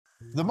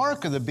The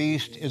mark of the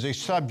beast is a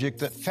subject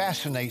that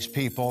fascinates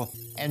people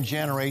and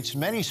generates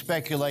many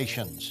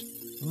speculations,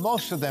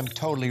 most of them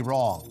totally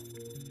wrong.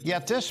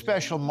 Yet this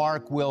special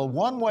mark will,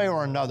 one way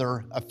or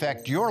another,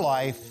 affect your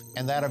life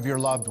and that of your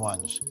loved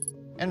ones.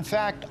 In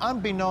fact,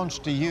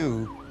 unbeknownst to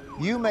you,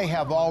 you may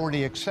have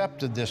already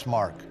accepted this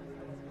mark.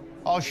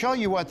 I'll show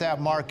you what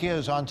that mark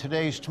is on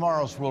today's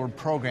Tomorrow's World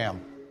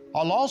program.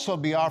 I'll also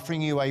be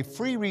offering you a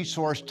free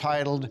resource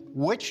titled,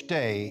 Which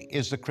Day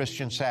is the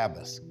Christian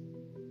Sabbath?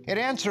 It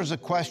answers a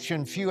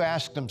question few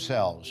ask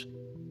themselves.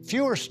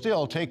 Fewer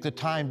still take the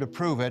time to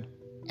prove it,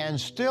 and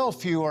still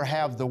fewer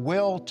have the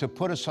will to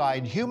put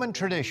aside human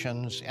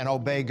traditions and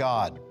obey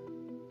God.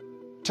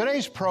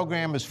 Today's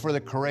program is for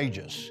the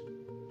courageous,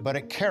 but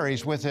it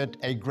carries with it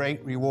a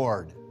great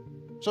reward.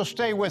 So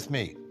stay with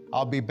me.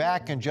 I'll be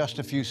back in just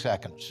a few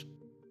seconds.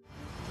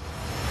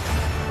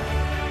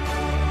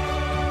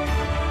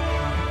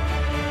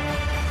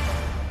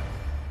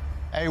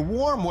 A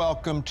warm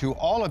welcome to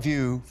all of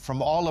you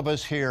from all of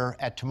us here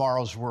at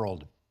Tomorrow's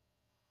World.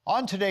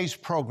 On today's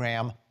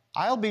program,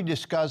 I'll be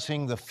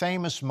discussing the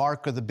famous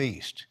mark of the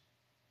beast.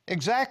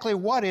 Exactly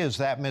what is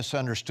that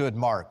misunderstood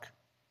mark?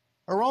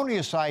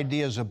 Erroneous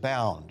ideas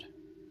abound.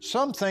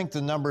 Some think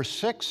the number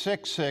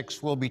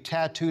 666 will be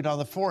tattooed on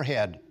the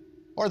forehead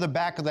or the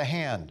back of the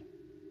hand.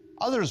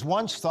 Others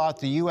once thought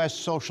the U.S.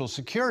 Social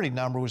Security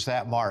number was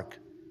that mark,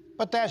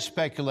 but that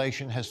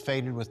speculation has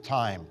faded with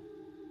time.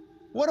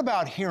 What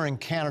about here in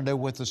Canada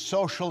with the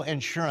Social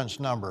Insurance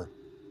Number,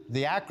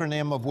 the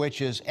acronym of which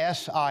is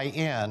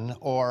SIN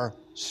or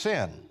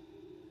SIN?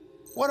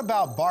 What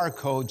about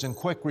barcodes and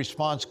quick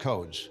response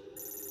codes?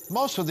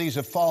 Most of these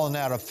have fallen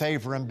out of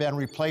favor and been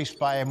replaced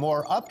by a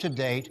more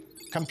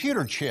up-to-date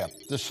computer chip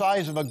the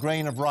size of a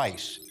grain of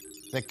rice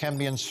that can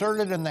be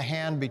inserted in the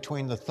hand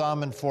between the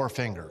thumb and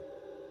forefinger.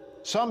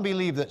 Some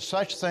believe that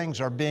such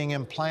things are being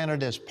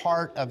implanted as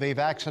part of a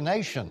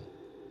vaccination.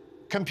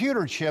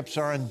 Computer chips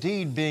are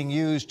indeed being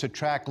used to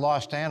track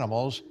lost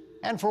animals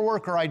and for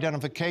worker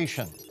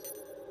identification.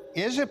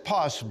 Is it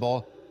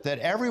possible that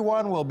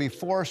everyone will be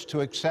forced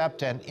to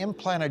accept an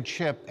implanted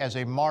chip as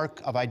a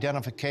mark of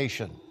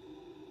identification?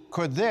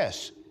 Could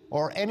this,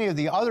 or any of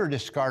the other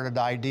discarded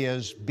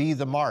ideas, be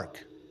the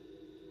mark?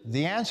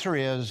 The answer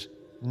is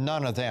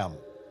none of them,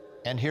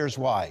 and here's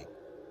why.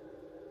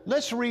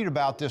 Let's read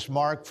about this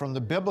mark from the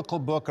biblical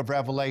book of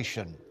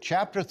Revelation,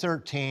 chapter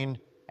 13,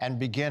 and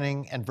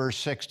beginning in verse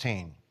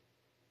 16.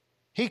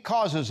 He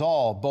causes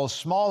all, both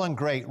small and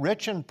great,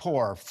 rich and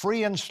poor,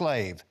 free and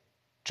slave,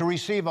 to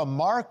receive a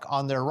mark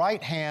on their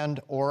right hand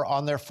or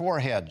on their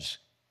foreheads,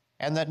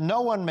 and that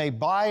no one may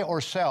buy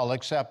or sell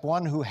except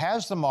one who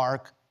has the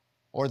mark,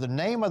 or the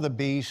name of the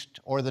beast,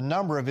 or the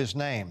number of his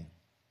name.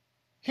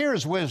 Here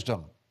is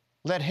wisdom.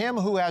 Let him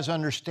who has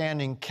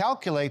understanding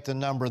calculate the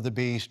number of the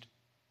beast,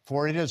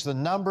 for it is the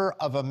number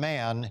of a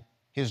man.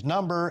 His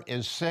number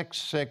is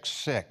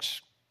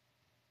 666.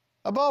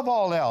 Above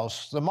all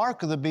else, the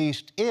mark of the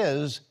beast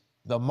is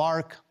the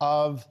mark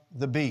of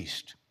the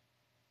beast.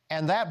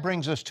 And that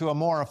brings us to a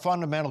more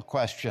fundamental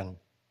question.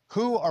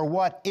 Who or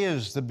what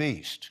is the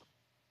beast?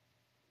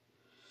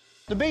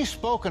 The beast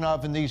spoken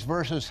of in these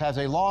verses has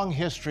a long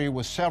history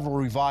with several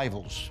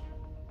revivals.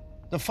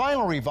 The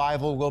final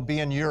revival will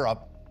be in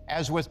Europe,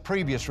 as with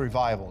previous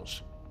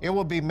revivals. It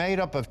will be made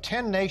up of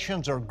 10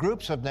 nations or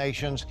groups of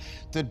nations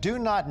that do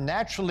not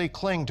naturally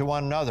cling to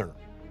one another,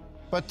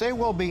 but they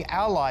will be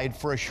allied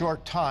for a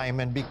short time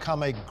and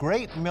become a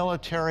great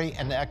military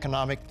and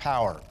economic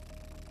power.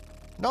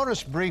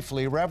 Notice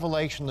briefly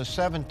Revelation, the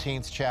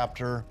 17th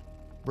chapter,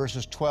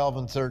 verses 12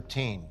 and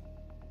 13.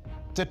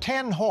 The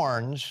 10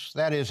 horns,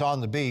 that is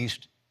on the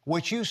beast,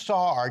 which you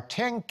saw are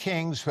 10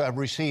 kings who have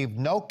received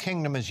no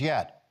kingdom as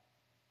yet,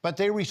 but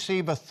they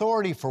receive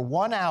authority for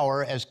 1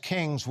 hour as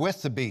kings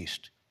with the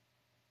beast.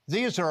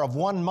 These are of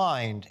one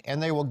mind,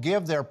 and they will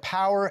give their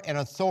power and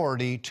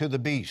authority to the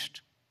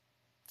beast.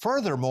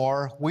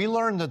 Furthermore, we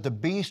learn that the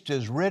beast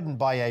is ridden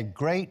by a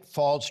great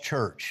false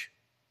church.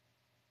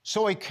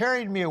 So he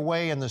carried me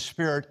away in the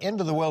spirit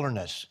into the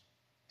wilderness,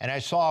 and I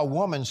saw a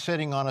woman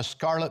sitting on a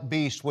scarlet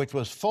beast which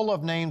was full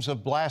of names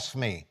of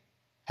blasphemy,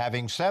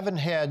 having 7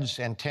 heads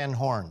and 10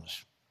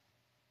 horns.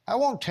 I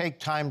won't take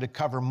time to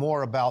cover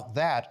more about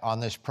that on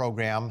this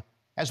program,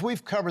 as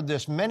we've covered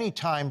this many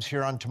times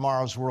here on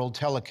Tomorrow's World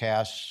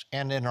telecasts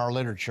and in our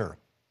literature.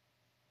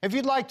 If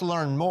you'd like to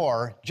learn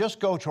more, just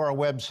go to our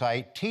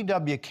website,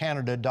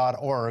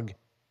 twcanada.org,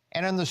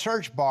 and in the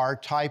search bar,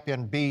 type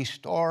in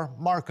beast or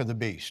mark of the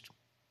beast.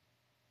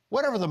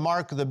 Whatever the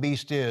mark of the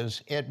beast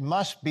is, it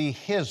must be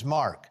his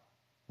mark,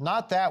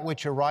 not that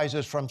which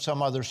arises from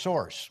some other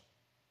source.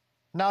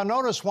 Now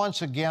notice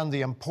once again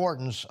the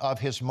importance of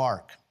his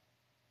mark.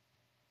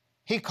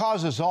 He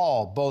causes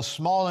all, both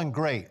small and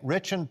great,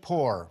 rich and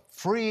poor,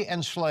 free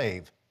and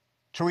slave,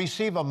 to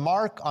receive a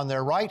mark on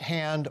their right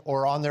hand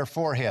or on their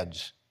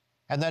foreheads,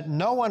 and that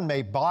no one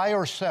may buy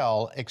or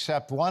sell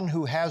except one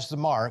who has the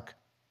mark,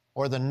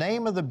 or the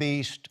name of the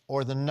beast,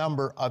 or the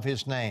number of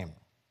his name.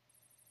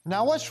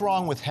 Now, what's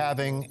wrong with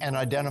having an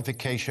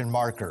identification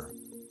marker?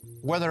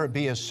 whether it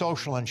be a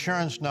social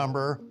insurance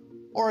number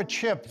or a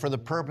chip for the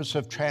purpose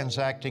of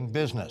transacting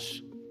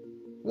business.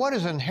 What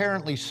is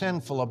inherently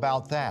sinful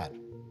about that?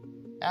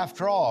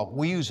 After all,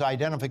 we use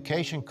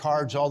identification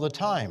cards all the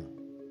time.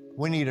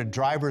 We need a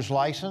driver's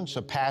license,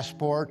 a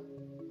passport,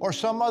 or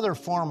some other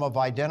form of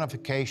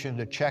identification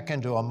to check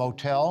into a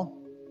motel,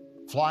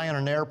 fly on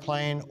an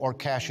airplane, or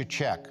cash a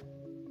check.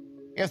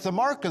 If the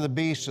mark of the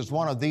beast is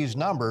one of these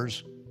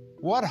numbers,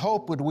 what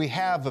hope would we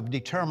have of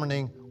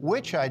determining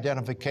which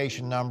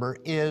identification number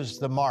is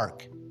the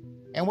mark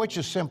and which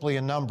is simply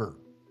a number?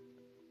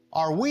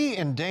 Are we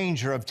in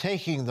danger of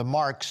taking the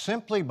mark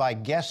simply by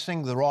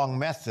guessing the wrong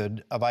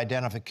method of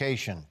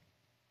identification?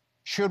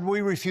 Should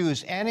we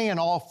refuse any and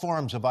all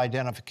forms of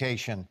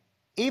identification,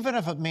 even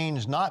if it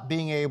means not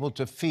being able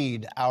to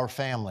feed our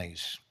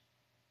families?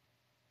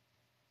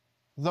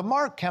 The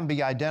mark can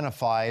be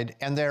identified,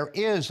 and there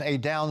is a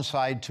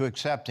downside to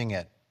accepting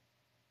it.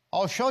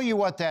 I'll show you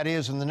what that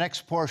is in the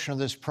next portion of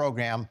this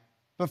program,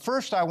 but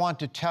first I want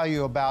to tell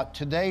you about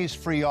today's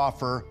free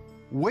offer,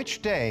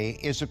 Which Day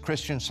is a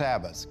Christian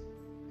Sabbath?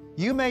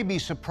 You may be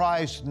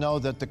surprised to know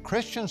that the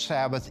Christian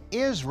Sabbath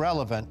is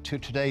relevant to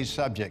today's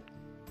subject.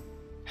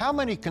 How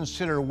many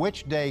consider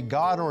which day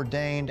God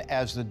ordained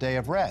as the day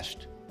of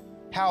rest?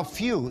 How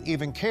few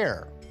even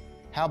care?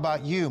 How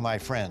about you, my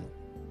friend?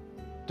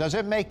 Does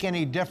it make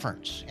any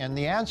difference? And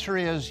the answer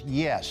is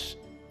yes,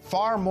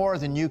 far more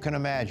than you can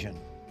imagine.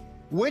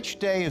 Which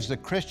day is the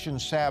Christian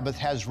Sabbath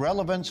has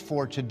relevance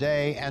for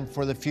today and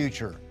for the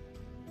future.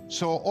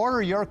 So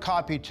order your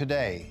copy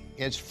today.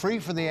 It's free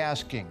for the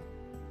asking.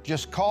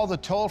 Just call the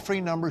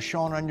toll-free number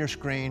shown on your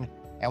screen,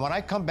 and when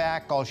I come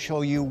back, I'll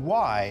show you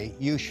why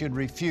you should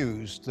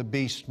refuse the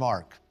beast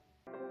mark.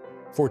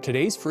 For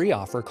today's free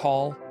offer,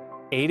 call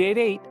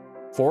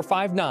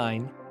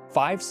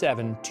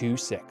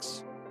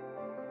 888-459-5726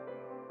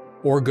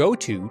 or go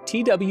to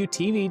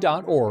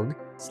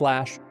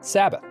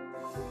twtv.org/Sabbath.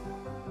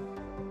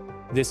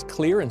 This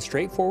clear and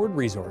straightforward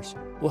resource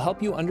will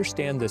help you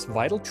understand this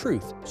vital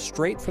truth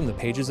straight from the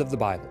pages of the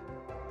Bible.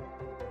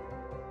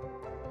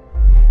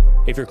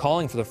 If you're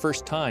calling for the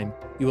first time,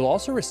 you will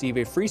also receive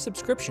a free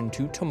subscription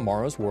to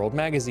Tomorrow's World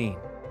magazine.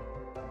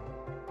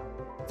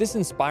 This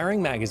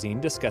inspiring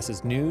magazine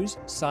discusses news,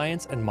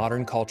 science, and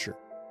modern culture,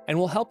 and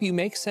will help you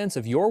make sense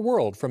of your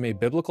world from a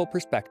biblical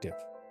perspective.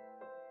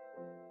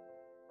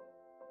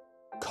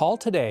 Call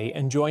today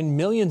and join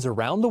millions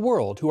around the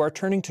world who are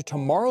turning to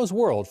Tomorrow's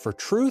World for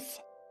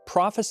truth,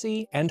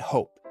 prophecy, and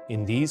hope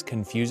in these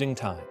confusing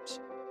times.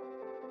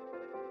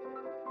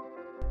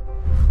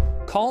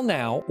 Call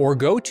now or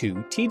go to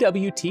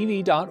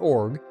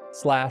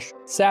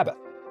twtv.org/Sabbath.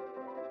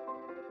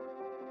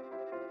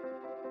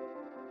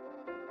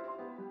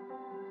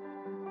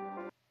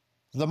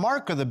 The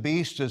mark of the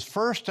beast is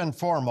first and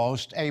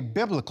foremost a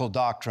biblical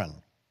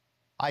doctrine.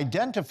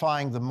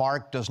 Identifying the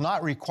mark does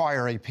not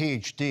require a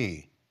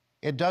PhD.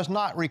 It does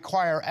not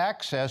require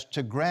access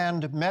to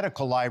grand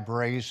medical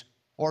libraries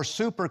or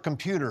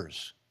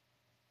supercomputers.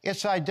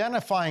 Its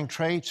identifying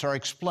traits are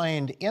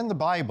explained in the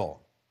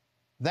Bible.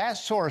 That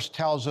source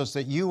tells us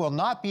that you will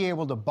not be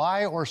able to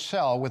buy or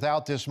sell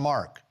without this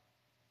mark.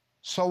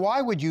 So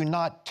why would you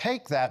not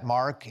take that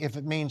mark if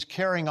it means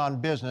carrying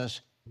on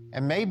business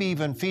and maybe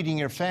even feeding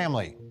your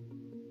family?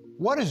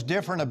 What is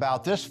different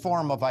about this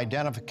form of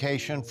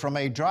identification from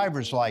a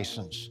driver's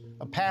license,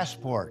 a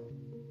passport,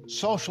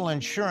 social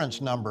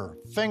insurance number,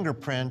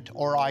 fingerprint,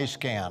 or eye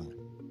scan?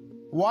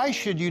 Why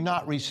should you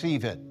not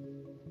receive it?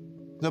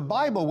 The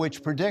Bible,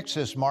 which predicts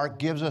this mark,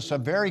 gives us a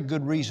very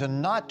good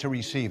reason not to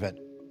receive it.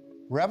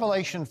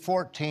 Revelation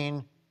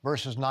 14,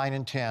 verses 9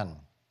 and 10.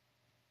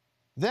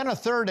 Then a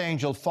third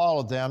angel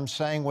followed them,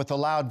 saying with a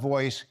loud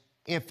voice,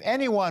 "If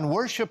anyone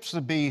worships the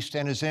beast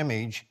and his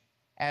image,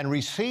 and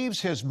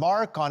receives his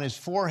mark on his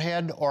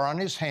forehead or on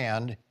his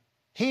hand,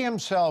 he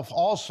himself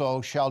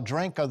also shall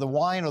drink of the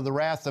wine of the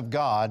wrath of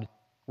God,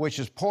 which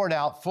is poured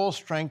out full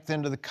strength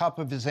into the cup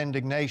of his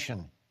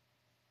indignation.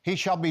 He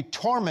shall be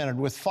tormented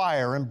with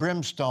fire and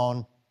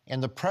brimstone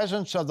in the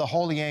presence of the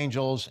holy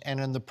angels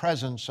and in the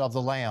presence of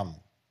the Lamb."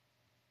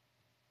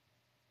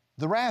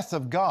 The wrath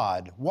of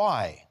God,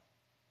 why?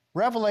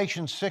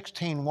 Revelation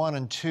 16, 1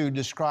 and 2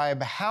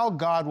 describe how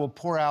God will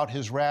pour out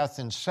his wrath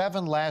in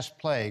 7 last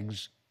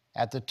plagues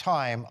at the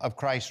time of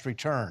Christ's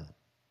return.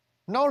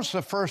 Notice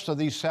the first of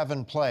these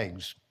 7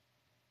 plagues.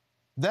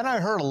 Then I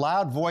heard a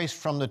loud voice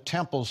from the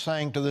temple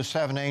saying to the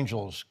 7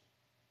 angels,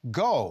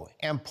 "Go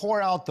and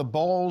pour out the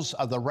bowls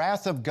of the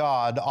wrath of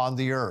God on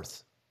the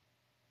earth."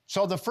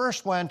 So the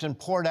first went and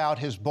poured out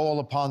his bowl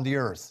upon the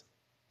earth,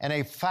 and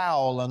a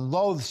foul and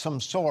loathsome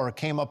sore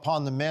came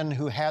upon the men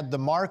who had the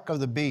mark of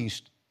the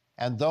beast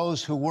and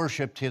those who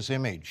worshiped his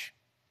image.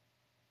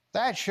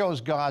 That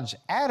shows God's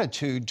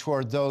attitude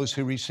toward those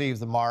who receive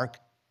the mark,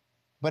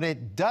 but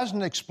it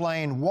doesn't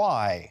explain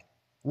why.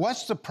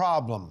 What's the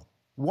problem?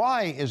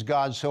 Why is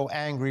God so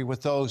angry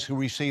with those who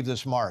receive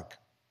this mark?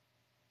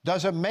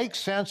 Does it make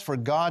sense for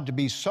God to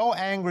be so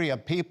angry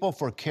at people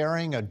for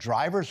carrying a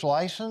driver's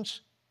license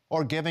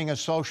or giving a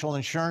social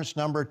insurance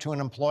number to an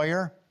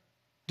employer?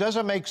 Does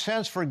it make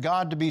sense for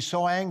God to be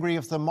so angry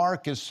if the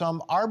mark is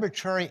some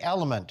arbitrary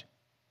element,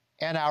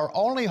 and our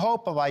only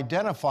hope of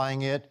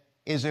identifying it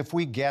is if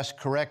we guess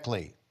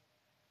correctly?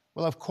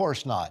 Well, of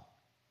course not.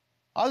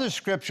 Other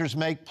scriptures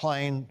make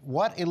plain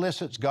what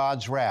elicits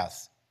God's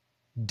wrath: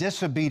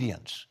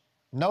 disobedience.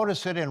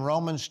 Notice it in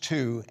Romans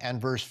 2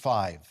 and verse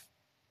 5.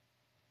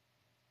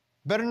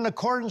 But in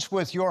accordance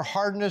with your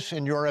hardness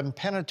and your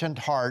impenitent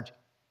heart,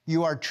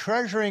 you are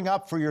treasuring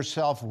up for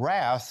yourself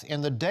wrath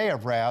in the day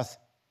of wrath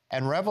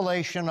and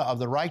revelation of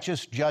the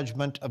righteous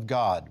judgment of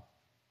God.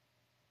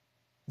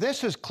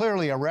 This is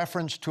clearly a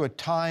reference to a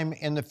time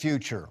in the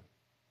future.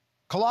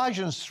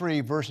 Colossians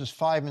 3 verses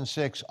 5 and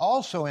 6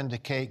 also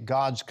indicate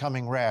God's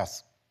coming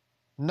wrath.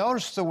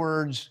 Notice the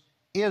words,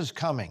 is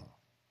coming.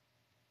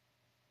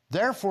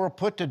 Therefore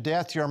put to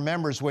death your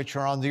members which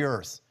are on the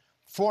earth: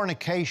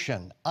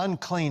 fornication,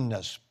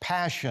 uncleanness,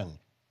 passion,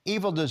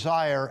 evil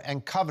desire,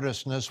 and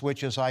covetousness,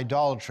 which is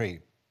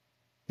idolatry.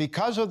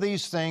 Because of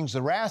these things,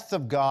 the wrath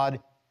of God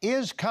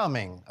is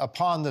coming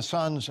upon the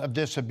sons of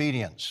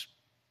disobedience.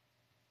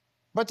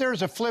 But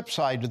there's a flip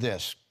side to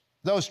this.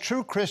 Those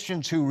true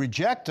Christians who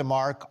reject the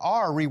mark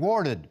are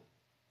rewarded.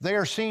 They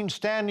are seen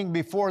standing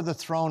before the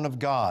throne of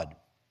God.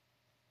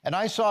 And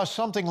I saw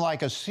something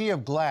like a sea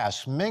of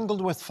glass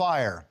mingled with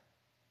fire,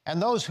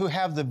 and those who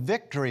have the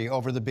victory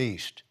over the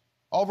beast,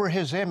 over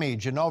his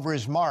image and over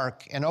his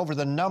mark and over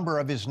the number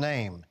of his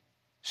name,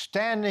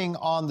 standing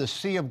on the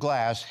sea of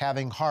glass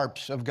having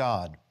harps of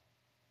God.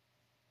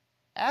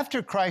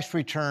 After Christ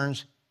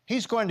returns,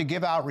 he's going to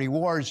give out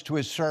rewards to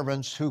his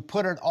servants who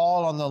put it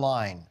all on the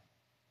line.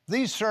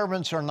 These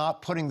servants are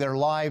not putting their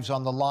lives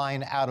on the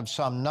line out of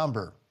some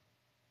number.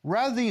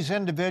 Rather, these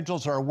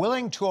individuals are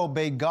willing to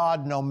obey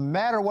God no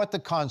matter what the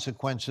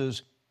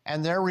consequences,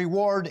 and their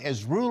reward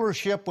is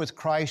rulership with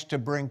Christ to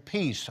bring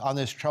peace on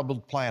this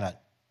troubled planet.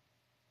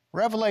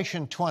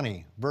 Revelation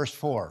 20, verse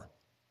 4.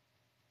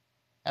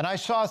 And I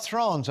saw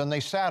thrones, and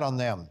they sat on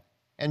them,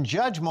 and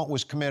judgment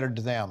was committed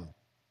to them.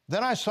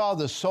 Then I saw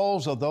the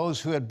souls of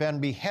those who had been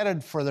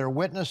beheaded for their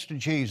witness to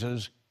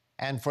Jesus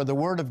and for the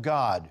word of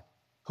God,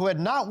 who had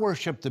not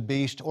worshipped the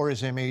beast or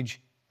his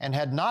image, and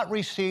had not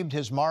received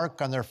his mark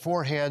on their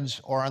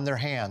foreheads or on their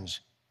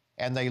hands.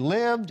 And they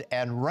lived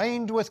and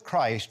reigned with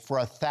Christ for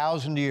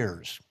 1,000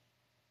 years.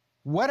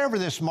 Whatever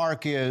this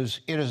mark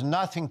is, it is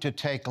nothing to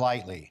take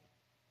lightly.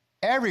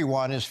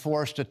 Everyone is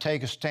forced to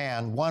take a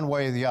stand one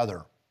way or the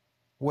other.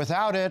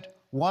 Without it,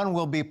 one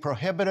will be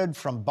prohibited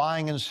from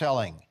buying and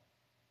selling.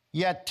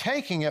 Yet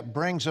taking it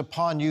brings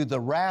upon you the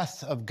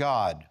wrath of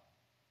God.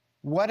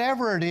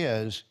 Whatever it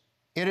is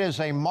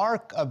a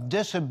mark of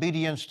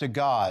disobedience to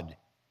God,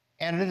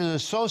 and it is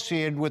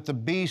associated with the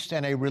beast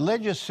and a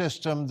religious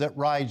system that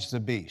rides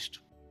the beast.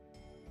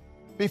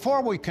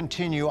 Before we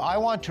continue, I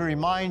want to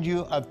remind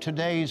you of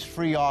today's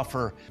free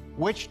offer,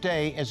 Which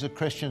Day is the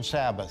Christian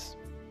Sabbath?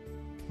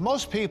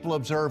 Most people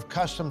observe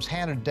customs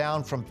handed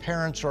down from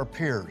parents or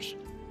peers.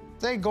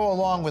 They go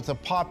along with the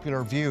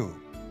popular view.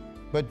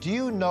 But do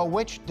you know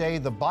which day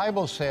the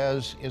Bible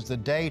says is the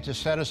day to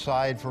set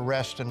aside for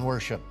rest and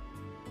worship?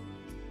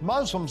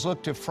 Muslims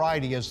look to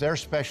Friday as their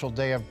special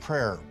day of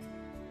prayer.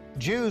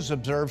 Jews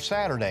observe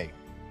Saturday.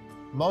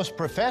 Most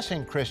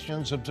professing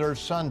Christians observe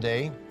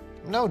Sunday,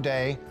 no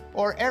day,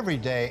 or every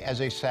day as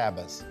a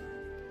Sabbath.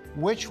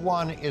 Which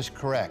one is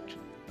correct?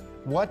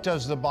 What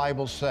does the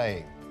Bible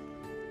say?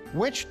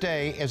 Which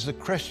day is the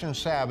Christian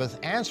Sabbath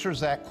answers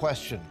that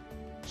question.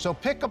 So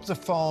pick up the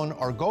phone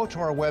or go to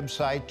our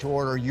website to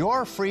order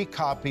your free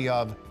copy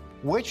of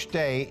Which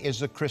Day is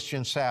the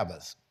Christian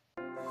Sabbath?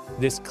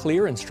 This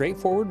clear and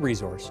straightforward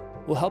resource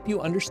will help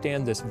you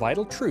understand this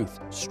vital truth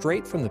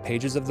straight from the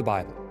pages of the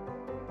Bible.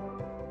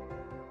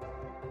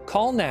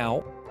 Call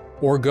now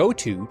or go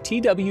to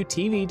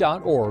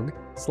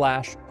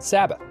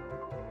twtv.org/Sabbath.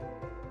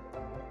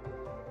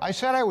 I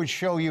said I would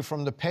show you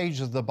from the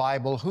pages of the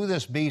Bible who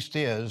this beast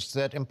is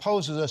that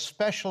imposes a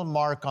special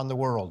mark on the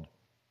world.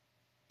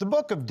 The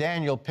book of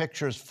Daniel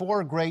pictures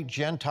 4 great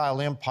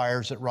Gentile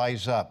empires that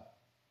rise up.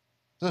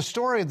 The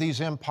story of these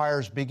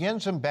empires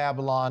begins in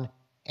Babylon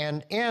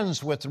and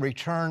ends with the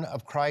return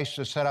of Christ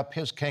to set up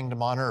his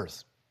kingdom on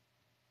earth.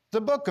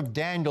 The book of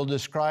Daniel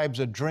describes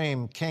a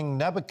dream King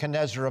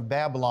Nebuchadnezzar of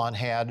Babylon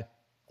had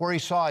where he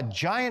saw a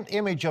giant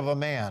image of a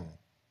man.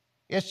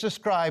 It's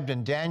described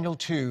in Daniel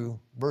 2,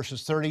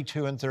 verses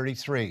 32 and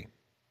 33.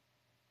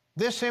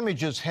 This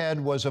image's head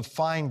was of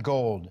fine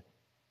gold,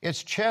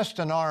 its chest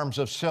and arms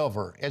of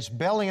silver, its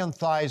belly and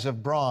thighs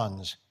of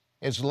bronze,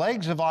 its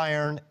legs of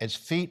iron, its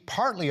feet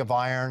partly of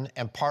iron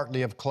and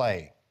partly of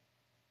clay.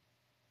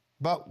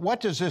 But what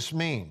does this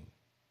mean?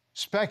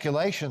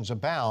 Speculations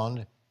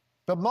abound,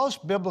 but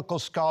most biblical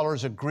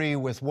scholars agree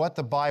with what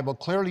the Bible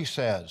clearly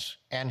says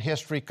and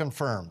history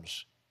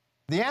confirms.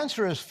 The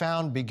answer is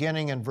found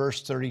beginning in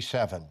verse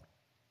 37.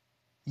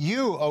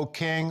 You, O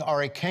king,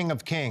 are a king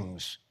of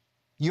kings.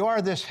 You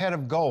are this head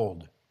of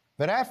gold,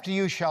 but after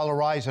you shall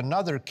arise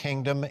another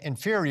kingdom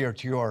inferior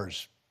to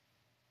yours.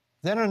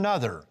 Then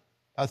another,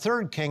 a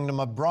third kingdom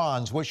of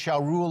bronze, which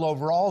shall rule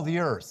over all the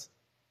earth.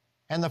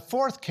 And the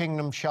fourth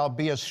kingdom shall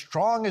be as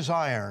strong as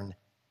iron,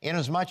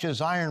 inasmuch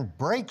as iron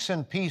breaks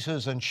in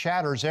pieces and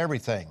shatters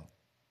everything.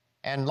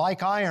 And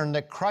like iron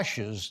that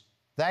crushes,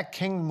 that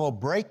kingdom will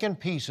break in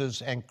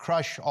pieces and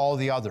crush all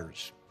the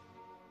others.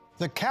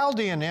 The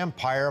Chaldean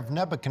Empire of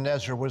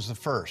Nebuchadnezzar was the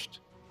first.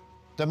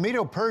 The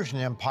Medo-Persian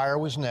Empire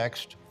was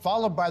next,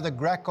 followed by the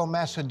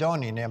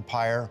Greco-Macedonian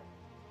Empire,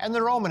 and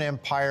the Roman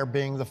Empire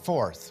being the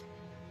fourth.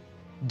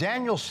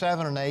 Daniel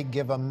 7 and 8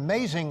 give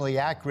amazingly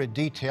accurate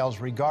details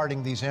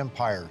regarding these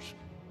empires.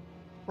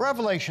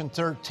 Revelation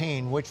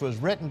 13, which was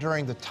written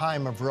during the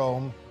time of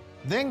Rome,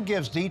 then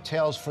gives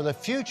details for the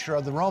future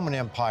of the Roman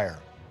Empire.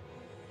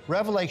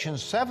 Revelation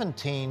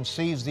 17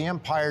 sees the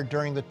empire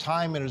during the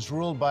time it is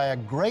ruled by a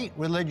great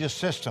religious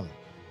system,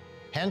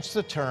 hence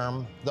the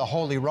term the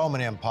Holy Roman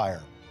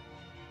Empire.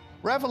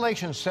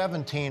 Revelation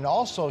 17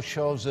 also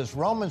shows this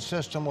Roman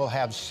system will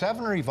have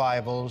 7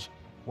 revivals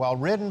while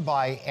ridden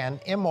by an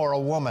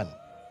immoral woman.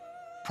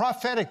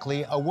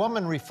 Prophetically, a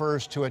woman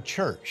refers to a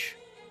church.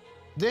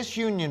 This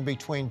union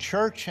between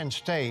church and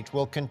state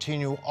will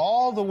continue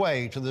all the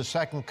way to the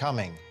second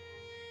coming,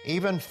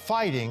 even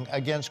fighting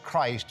against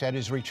Christ at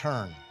his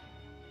return.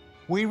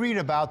 We read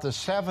about the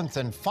 7th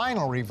and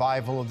final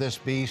revival of this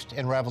beast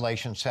in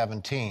Revelation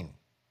 17.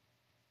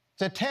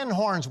 The 10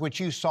 horns which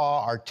you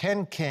saw are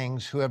 10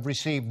 kings who have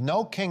received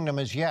no kingdom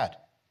as yet,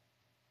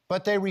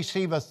 but they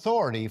receive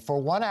authority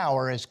for 1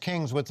 hour as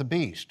kings with the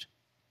beast.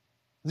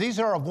 These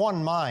are of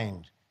one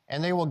mind,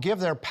 and they will give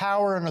their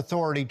power and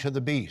authority to the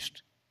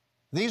beast.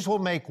 These will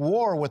make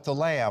war with the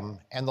Lamb,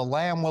 and the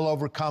Lamb will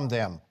overcome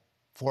them,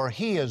 for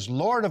he is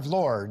Lord of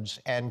lords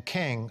and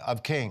King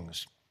of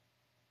kings.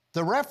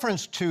 The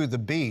reference to the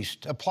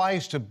beast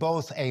applies to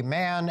both a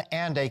man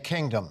and a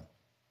kingdom.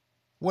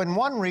 When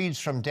one reads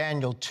from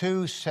Daniel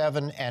 2,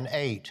 7, and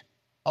 8,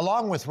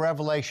 along with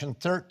Revelation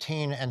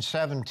 13 and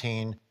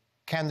 17,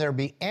 can there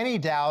be any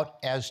doubt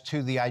as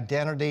to the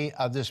identity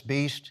of this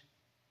beast?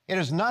 It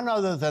is none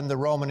other than the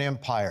Roman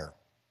Empire.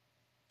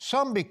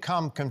 Some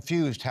become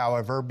confused,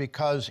 however,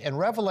 because in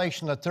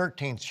Revelation, the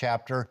 13th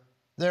chapter,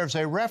 there's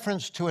a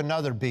reference to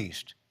another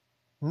beast.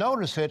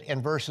 Notice it in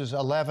verses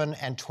 11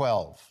 and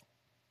 12.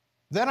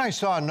 Then I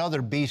saw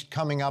another beast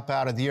coming up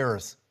out of the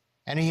earth,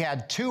 and he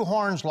had 2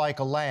 horns like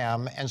a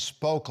lamb and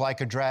spoke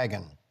like a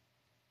dragon.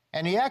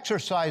 And he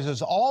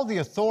exercises all the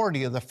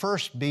authority of the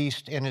first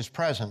beast in his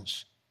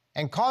presence,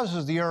 and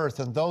causes the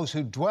earth and those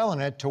who dwell in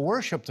it to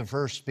worship the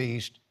first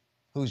beast,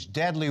 whose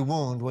deadly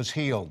wound was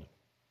healed.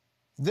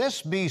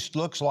 This beast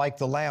looks like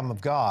the Lamb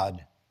of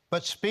God,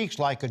 but speaks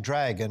like a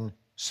dragon,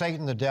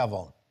 Satan the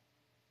devil.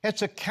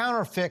 It's a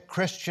counterfeit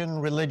Christian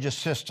religious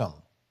system.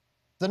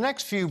 The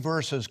next few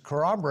verses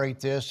corroborate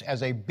this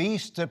as a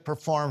beast that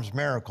performs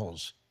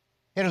miracles.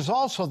 It is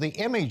also the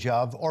image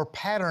of or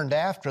patterned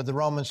after the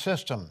Roman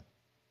system,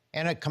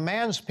 and it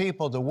commands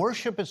people to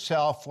worship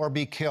itself or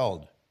be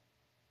killed.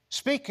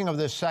 Speaking of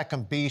this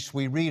second beast,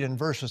 we read in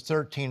verses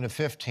 13 to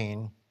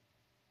 15,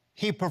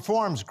 he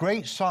performs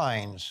great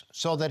signs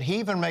so that he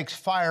even makes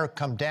fire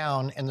come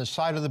down in the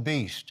sight of the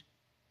beast,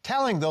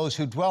 telling those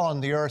who dwell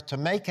on the earth to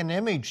make an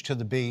image to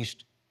the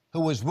beast who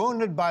was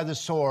wounded by the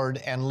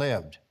sword and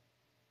lived.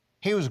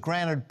 He was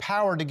granted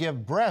power to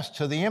give breath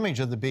to the image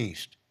of the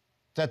beast,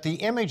 that the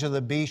image of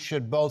the beast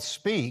should both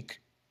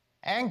speak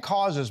and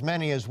cause as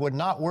many as would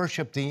not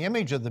worship the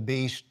image of the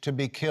beast to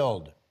be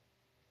killed.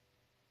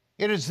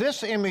 It is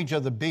this image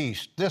of the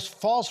beast, this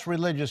false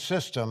religious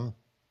system,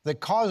 that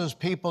causes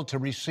people to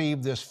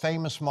receive this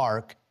famous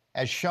mark,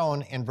 as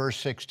shown in verse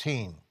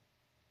 16.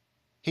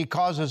 He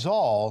causes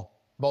all,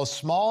 both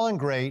small and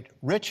great,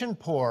 rich and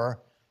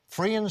poor,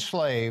 free and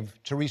slave,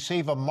 to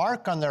receive a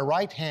mark on their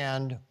right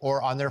hand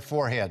or on their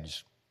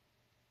foreheads.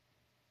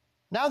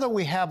 Now that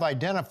we have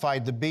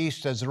identified the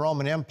beast as the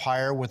Roman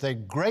Empire with a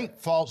great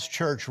false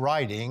church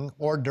writing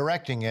or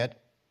directing it,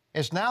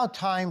 it's now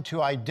time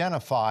to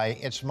identify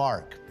its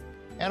mark.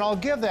 And I'll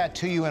give that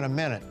to you in a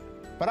minute.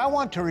 But I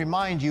want to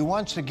remind you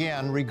once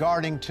again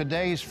regarding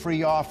today's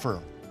free offer.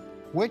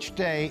 Which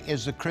day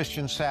is the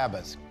Christian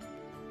Sabbath?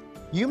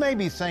 You may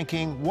be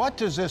thinking, what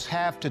does this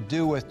have to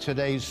do with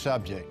today's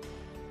subject?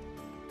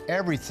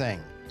 Everything,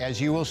 as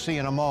you will see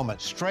in a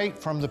moment, straight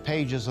from the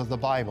pages of the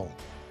Bible.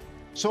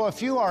 So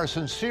if you are a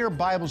sincere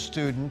Bible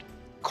student,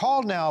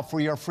 call now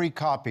for your free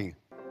copy.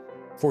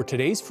 For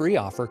today's free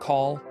offer,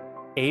 call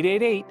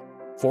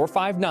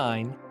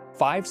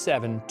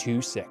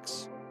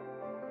 888-459-5726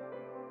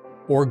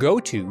 or go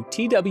to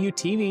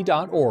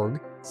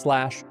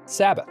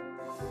twtv.org/Sabbath.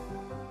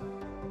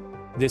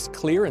 This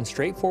clear and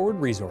straightforward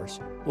resource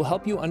will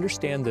help you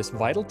understand this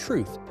vital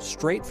truth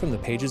straight from the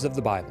pages of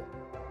the Bible.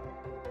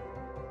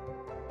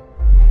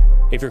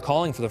 If you're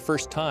calling for the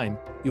first time,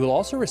 you will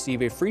also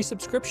receive a free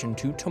subscription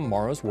to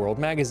Tomorrow's World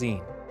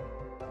magazine.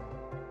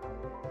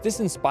 This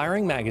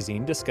inspiring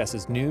magazine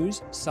discusses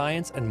news,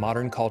 science, and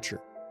modern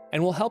culture,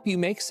 and will help you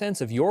make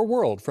sense of your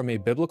world from a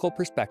biblical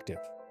perspective.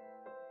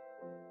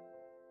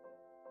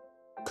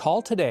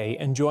 Call today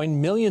and join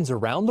millions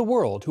around the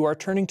world who are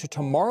turning to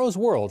Tomorrow's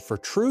World for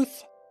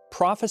truth,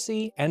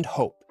 prophecy, and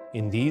hope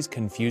in these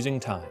confusing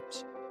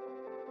times.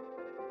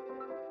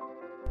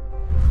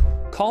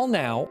 Call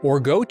now or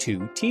go to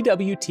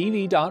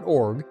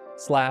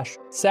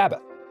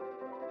twtv.org/Sabbath.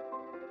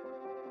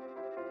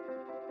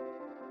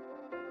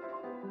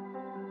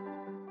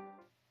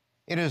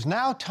 It is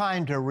now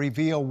time to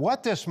reveal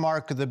what this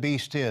mark of the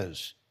beast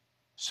is.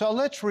 So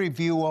let's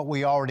review what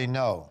we already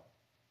know.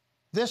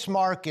 This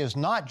mark is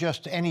not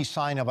just any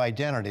sign of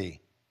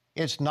identity.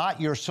 It's not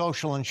your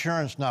social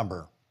insurance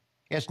number.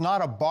 It's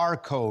not a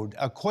barcode,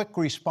 a quick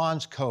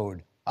response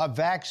code, a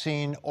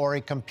vaccine, or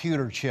a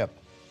computer chip.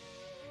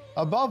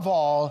 Above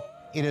all,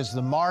 it is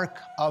the mark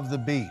of the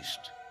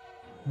beast.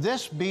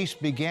 This beast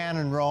began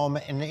in Rome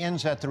and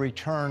ends at the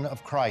return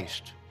of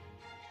Christ.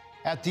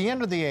 At the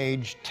end of the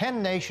age,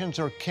 10 nations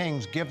or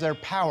kings give their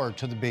power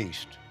to the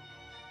beast.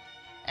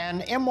 An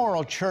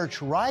immoral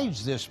church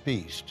rides this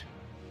beast.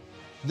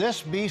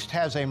 This beast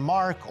has a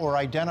mark or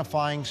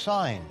identifying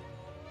sign.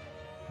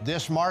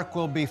 This mark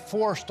will be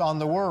forced on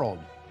the world.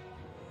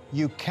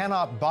 You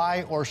cannot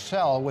buy or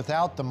sell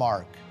without the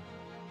mark.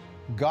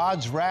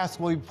 God's wrath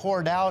will be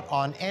poured out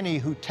on any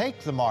who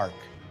take the mark.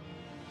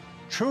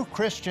 True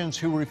Christians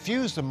who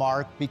refuse the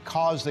mark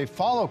because they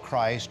follow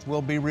Christ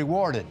will be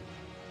rewarded.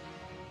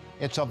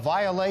 It's a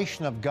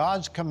violation of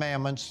God's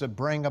commandments that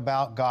bring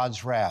about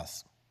God's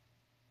wrath.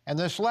 And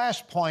this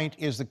last point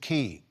is the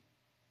key.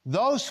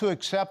 Those who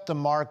accept the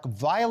mark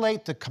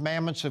violate the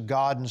commandments of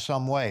God in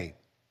some way.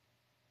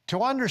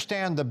 To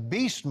understand the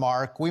beast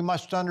mark, we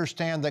must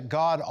understand that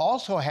God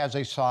also has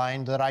a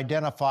sign that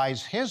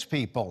identifies His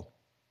people,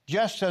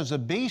 just as the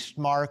beast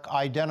mark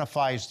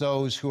identifies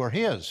those who are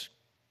His.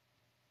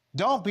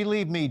 Don't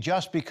believe me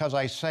just because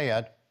I say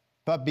it,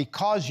 but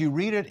because you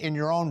read it in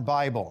your own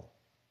Bible.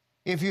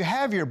 If you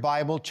have your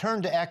Bible,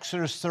 turn to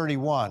Exodus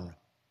 31,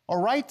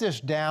 or write this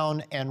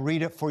down and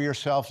read it for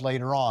yourself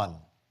later on.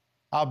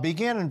 I'll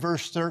begin in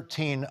verse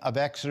 13 of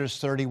Exodus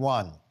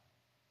 31.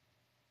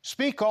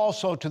 Speak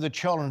also to the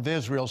children of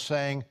Israel,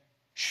 saying,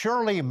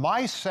 Surely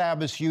my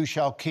Sabbaths you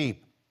shall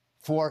keep,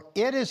 for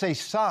it is a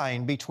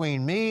sign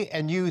between me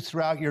and you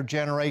throughout your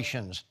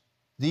generations,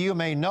 that you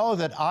may know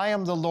that I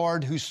am the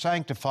Lord who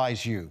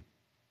sanctifies you.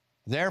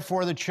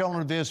 Therefore the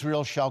children of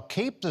Israel shall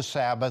keep the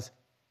Sabbath,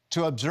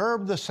 to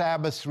observe the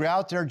Sabbath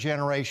throughout their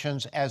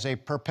generations as a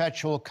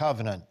perpetual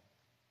covenant.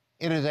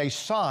 It is a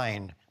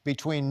sign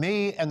between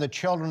me and the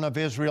children of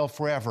Israel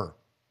forever.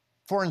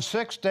 For in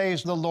 6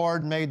 days the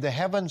Lord made the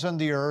heavens and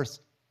the earth,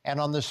 and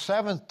on the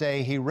seventh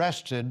day He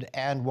rested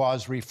and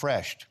was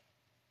refreshed.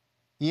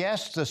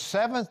 Yes, the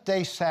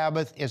seventh-day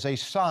Sabbath is a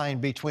sign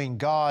between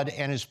God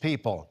and His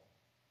people.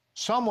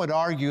 Some would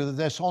argue that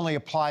this only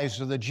applies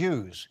to the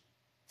Jews,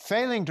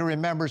 failing to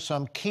remember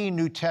some key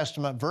New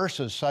Testament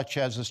verses, such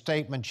as the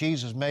statement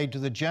Jesus made to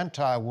the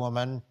Gentile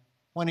woman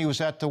when He was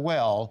at the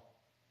well,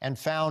 and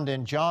found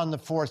in John the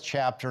 4th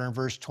chapter and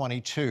verse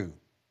 22.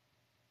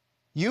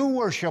 You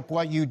worship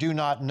what you do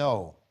not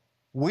know.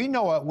 We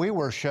know what we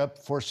worship,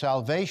 for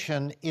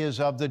salvation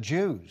is of the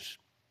Jews.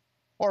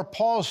 Or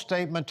Paul's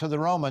statement to the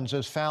Romans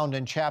is found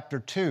in chapter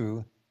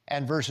 2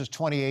 and verses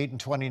 28 and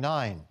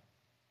 29.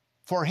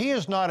 For he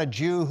is not a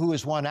Jew who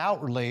is one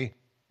outwardly,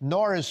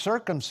 nor is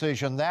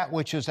circumcision that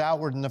which is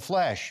outward in the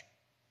flesh,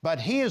 but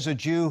he is a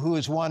Jew who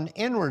is one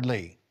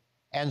inwardly,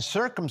 and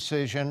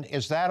circumcision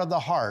is that of the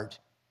heart,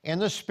 in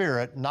the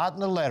spirit, not in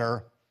the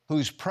letter,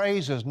 whose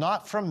praise is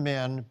not from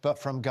men, but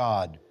from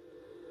God.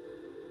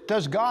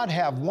 Does God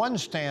have one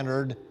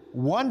standard,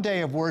 one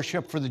day of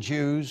worship for the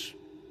Jews,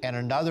 and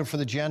another for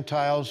the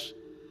Gentiles?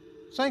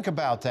 Think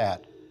about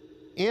that.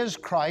 Is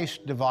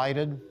Christ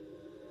divided?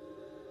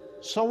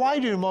 So why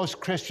do most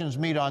Christians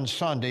meet on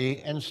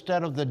Sunday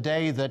instead of the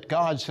day that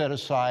God set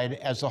aside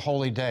as a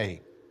holy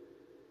day?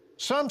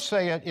 Some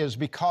say it is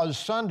because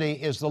Sunday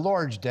is the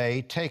Lord's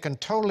Day, taken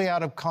totally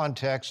out of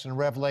context in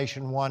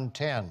Revelation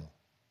 1:10.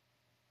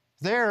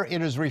 There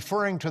it is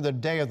referring to the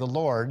day of the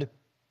Lord,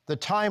 the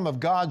time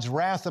of God's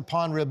wrath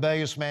upon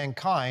rebellious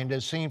mankind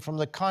as seen from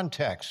the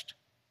context.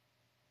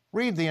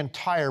 Read the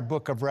entire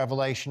book of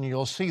Revelation,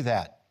 you'll see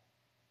that.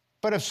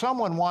 But if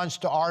someone wants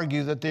to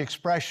argue that the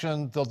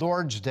expression the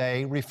Lord's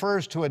Day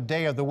refers to a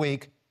day of the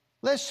week,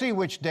 let's see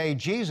which day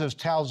Jesus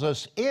tells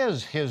us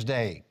is His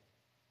day.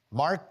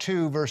 Mark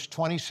 2, verse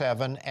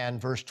 27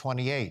 and verse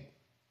 28.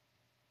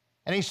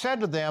 And He said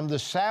to them, the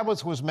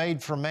Sabbath was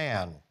made for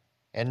man,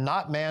 and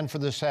not man for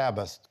the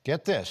Sabbath.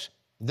 Get this.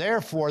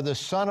 Therefore, the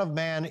Son of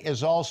Man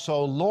is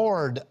also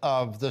Lord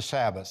of the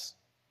Sabbath.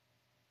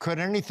 Could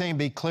anything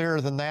be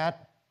clearer than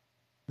that?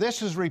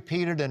 This is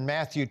repeated in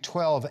Matthew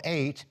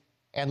 12:8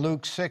 and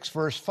Luke 6,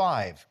 verse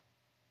 5.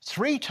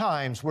 3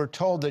 times we're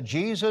told that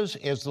Jesus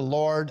is the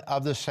Lord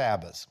of the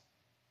Sabbath.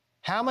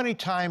 How many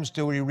times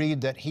do we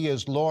read that He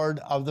is Lord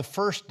of the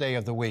first day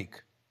of the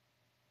week?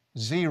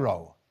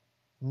 0,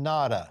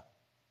 nada,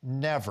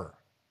 never.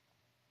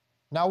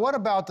 Now, what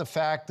about the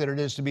fact that it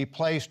is to be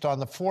placed on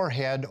the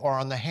forehead or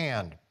on the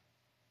hand?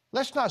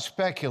 Let's not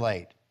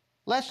speculate.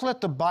 Let's let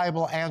the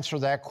Bible answer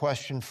that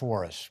question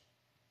for us.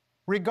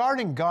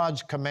 Regarding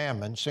God's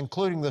commandments,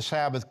 including the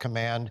Sabbath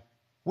command,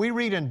 we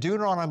read in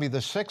Deuteronomy, the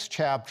 6th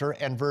chapter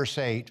and verse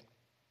 8,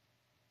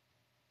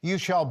 You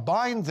shall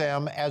bind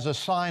them as a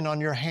sign on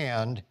your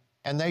hand,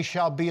 and they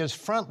shall be as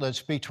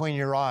frontlets between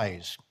your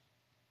eyes.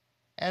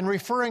 And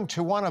referring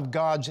to one of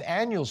God's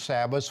annual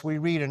Sabbaths, we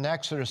read in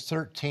Exodus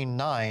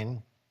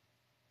 13:9,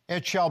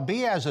 it shall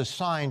be as a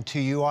sign to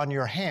you on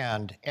your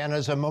hand and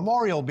as a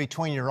memorial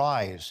between your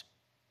eyes,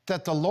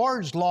 that the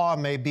Lord's law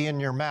may be in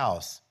your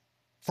mouth.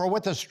 For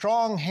with a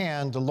strong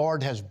hand the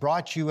Lord has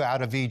brought you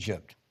out of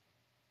Egypt.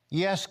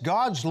 Yes,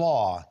 God's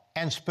law,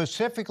 and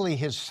specifically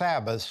His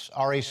Sabbaths,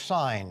 are a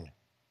sign,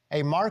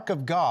 a mark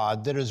of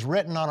God that is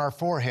written on our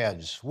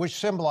foreheads, which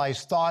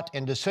symbolize thought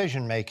and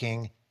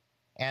decision-making,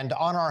 and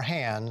on our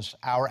hands,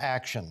 our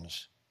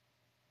actions.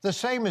 The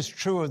same is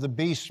true of the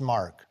beast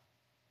mark.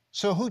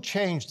 So who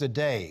changed the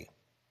day?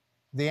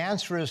 The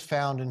answer is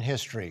found in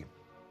history.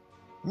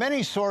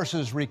 Many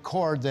sources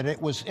record that it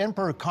was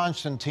Emperor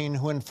Constantine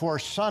who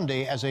enforced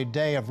Sunday as a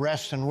day of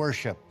rest and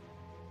worship,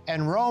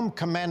 and Rome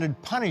commanded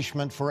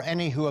punishment for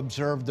any who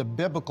observed the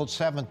biblical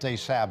seventh-day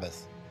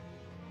Sabbath.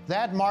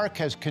 That mark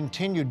has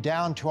continued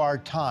down to our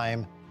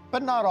time,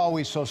 but not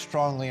always so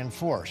strongly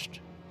enforced.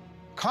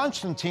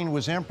 Constantine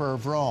was emperor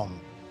of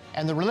Rome,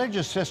 and the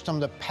religious system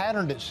that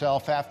patterned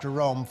itself after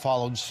Rome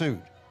followed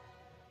suit.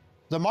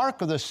 The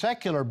mark of the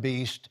secular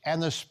beast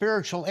and the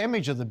spiritual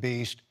image of the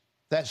beast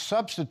that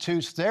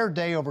substitutes their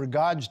day over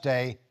God's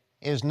day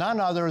is none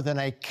other than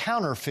a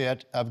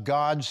counterfeit of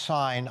God's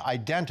sign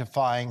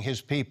identifying His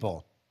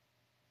people.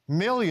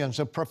 Millions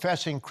of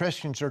professing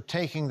Christians are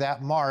taking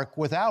that mark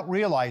without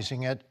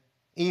realizing it,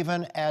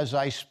 even as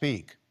I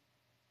speak.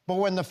 But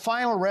when the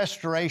final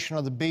restoration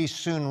of the beast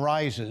soon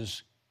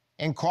rises,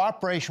 in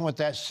cooperation with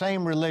that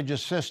same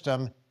religious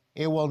system,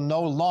 it will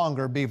no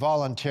longer be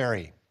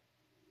voluntary.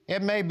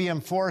 It may be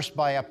enforced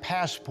by a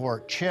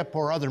passport, chip,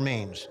 or other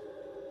means,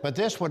 but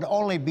this would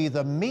only be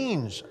the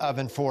means of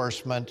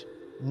enforcement,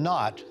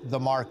 not the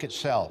mark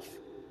itself.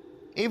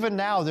 Even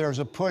now, there's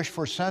a push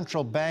for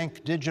central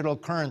bank digital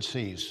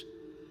currencies,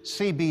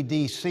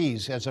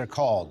 CBDCs as they're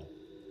called.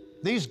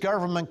 These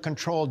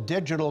government-controlled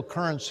digital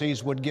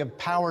currencies would give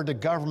power to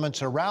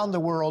governments around the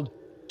world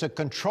to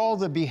control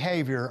the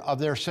behavior of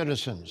their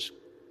citizens.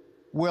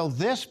 Will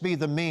this be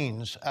the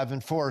means of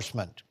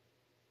enforcement?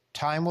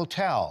 Time will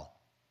tell,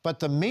 but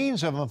the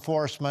means of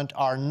enforcement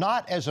are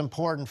not as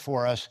important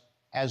for us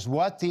as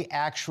what the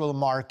actual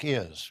mark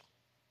is.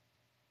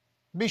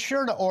 Be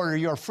sure to order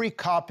your free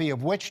copy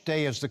of Which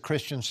Day is the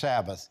Christian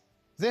Sabbath?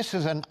 This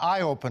is an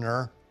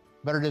eye-opener,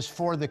 but it is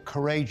for the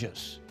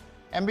courageous.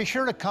 And be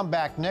sure to come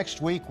back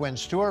next week when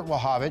Stuart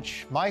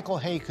Wachowicz, Michael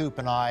Haycoop,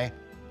 and I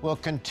will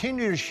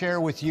continue to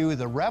share with you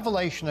the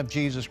revelation of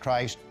Jesus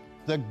Christ,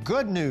 the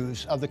good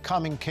news of the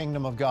coming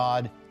kingdom of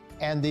God,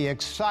 and the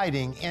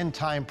exciting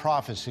end-time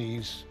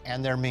prophecies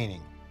and their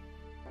meaning.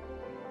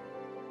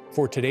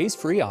 For today's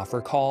free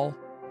offer, call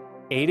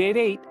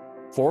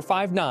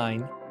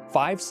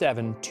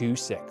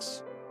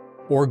 888-459-5726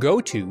 or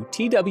go to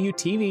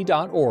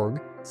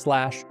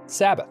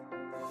twtv.org/Sabbath.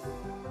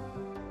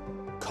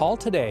 Call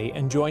today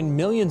and join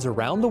millions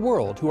around the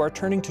world who are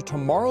turning to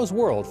tomorrow's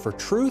world for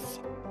truth,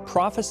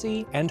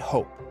 prophecy, and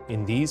hope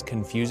in these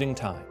confusing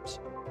times.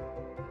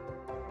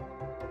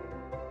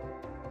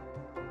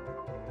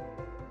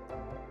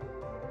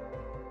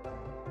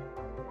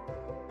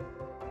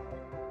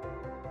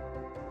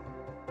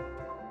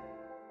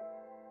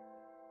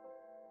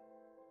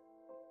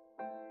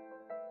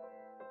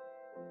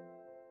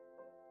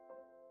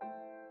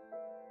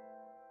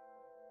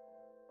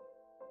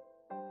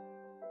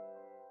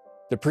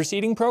 The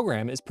preceding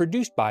program is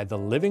produced by the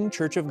Living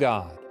Church of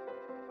God.